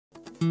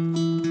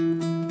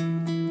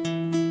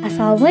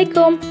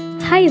Assalamualaikum.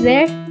 Hi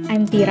there,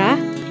 I'm Tira.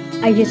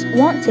 I just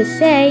want to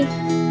say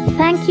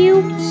thank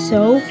you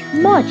so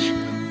much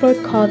for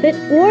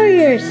COVID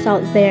warriors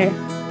out there,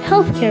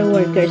 healthcare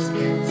workers,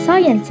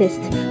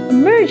 scientists,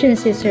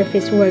 emergency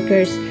service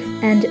workers,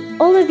 and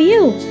all of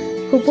you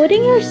who putting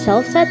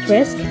yourselves at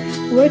risk,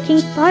 working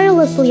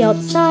tirelessly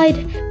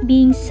outside,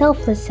 being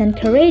selfless and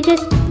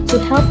courageous to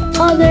help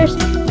others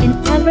in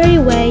every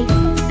way,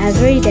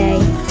 every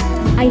day.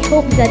 I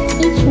hope that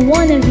each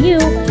one of you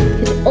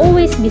could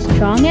always be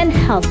strong and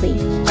healthy.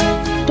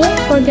 Don't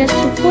forget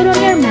to put on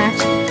your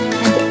mask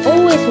and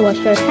always wash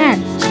your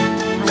hands.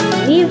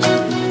 I believe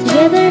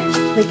together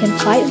we can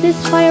fight this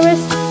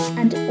virus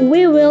and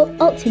we will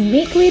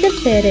ultimately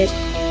defeat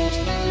it.